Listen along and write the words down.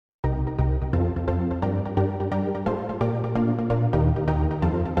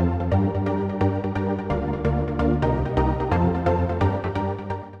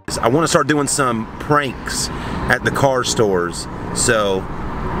I want to start doing some pranks at the car stores. So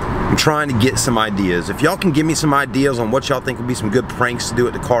I'm trying to get some ideas. If y'all can give me some ideas on what y'all think would be some good pranks to do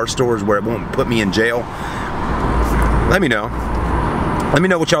at the car stores where it won't put me in jail, let me know. Let me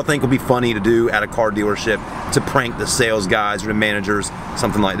know what y'all think would be funny to do at a car dealership to prank the sales guys or the managers,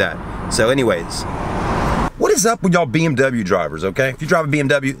 something like that. So anyways, what is up with y'all BMW drivers, okay? If you drive a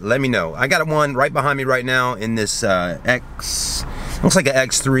BMW, let me know. I got one right behind me right now in this looks like an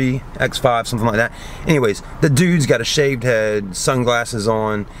X3, X5, something like that. Anyways, the dude's got a shaved head, sunglasses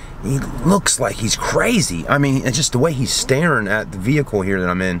on. He looks like he's crazy. I mean, it's just the way he's staring at the vehicle here that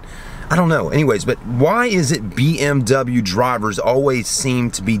I'm in. I don't know. Anyways, but why is it BMW drivers always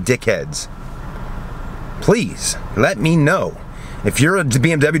seem to be dickheads? Please, let me know. If you're a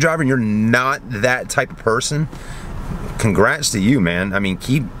BMW driver and you're not that type of person, congrats to you, man. I mean,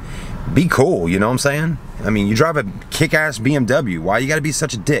 be cool, you know what I'm saying? I mean, you drive a kick-ass BMW. Why you gotta be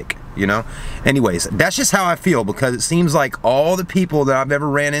such a dick, you know? Anyways, that's just how I feel, because it seems like all the people that I've ever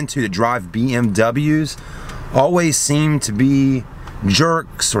ran into that drive BMWs always seem to be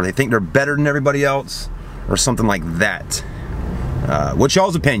jerks, or they think they're better than everybody else, or something like that. What's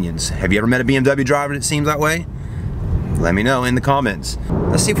y'all's opinions? Have you ever met a BMW driver that seems that way? Let me know in the comments.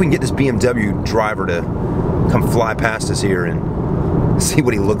 Let's see if we can get this BMW driver to come fly past us here and see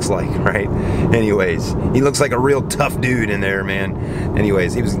what he looks like, right? Anyways, he looks like a real tough dude in there, man.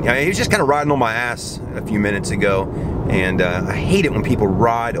 Anyways, he was just kind of riding on my ass a few minutes ago, and I hate it when people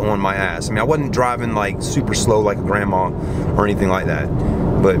ride on my ass. I mean, I wasn't driving like super slow like a grandma or anything like that,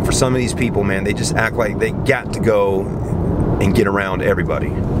 but for some of these people, man, they just act like they got to go and get around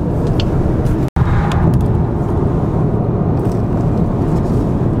everybody.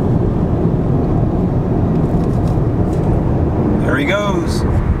 There he goes.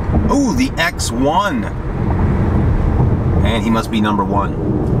 Ooh, the X1. And he must be number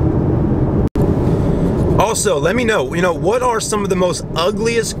 1. Also, let me know, what are some of the most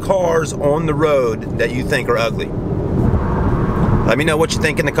ugliest cars on the road that you think are ugly? Let me know what you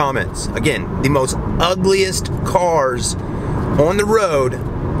think in the comments. Again, the most ugliest cars on the road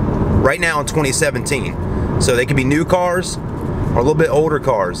right now in 2017. So they could be new cars or a little bit older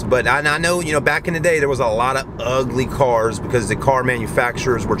cars, but I know, back in the day there was a lot of ugly cars because the car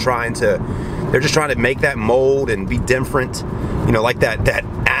manufacturers were they're just trying to make that mold and be different, like that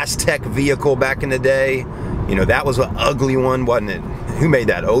Aztec vehicle back in the day. That was an ugly one, wasn't it? Who made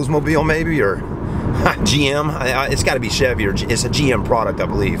that? Oldsmobile maybe, or GM? It's got to be Chevy, or it's a GM product, I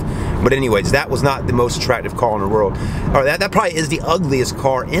believe. But anyways, that was not the most attractive car in the world. Or that probably is the ugliest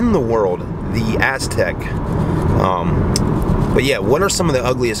car in the world, the Aztec. But yeah, what are some of the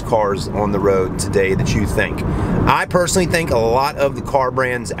ugliest cars on the road today that you think? I personally think a lot of the car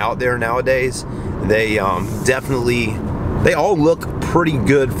brands out there nowadays, they they all look pretty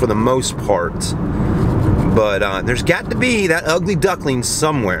good for the most part. But there's got to be that ugly duckling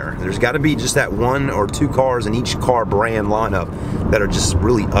somewhere. There's got to be just that 1 or 2 cars in each car brand lineup that are just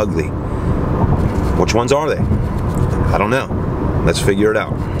really ugly. Which ones are they? I don't know. Let's figure it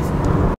out.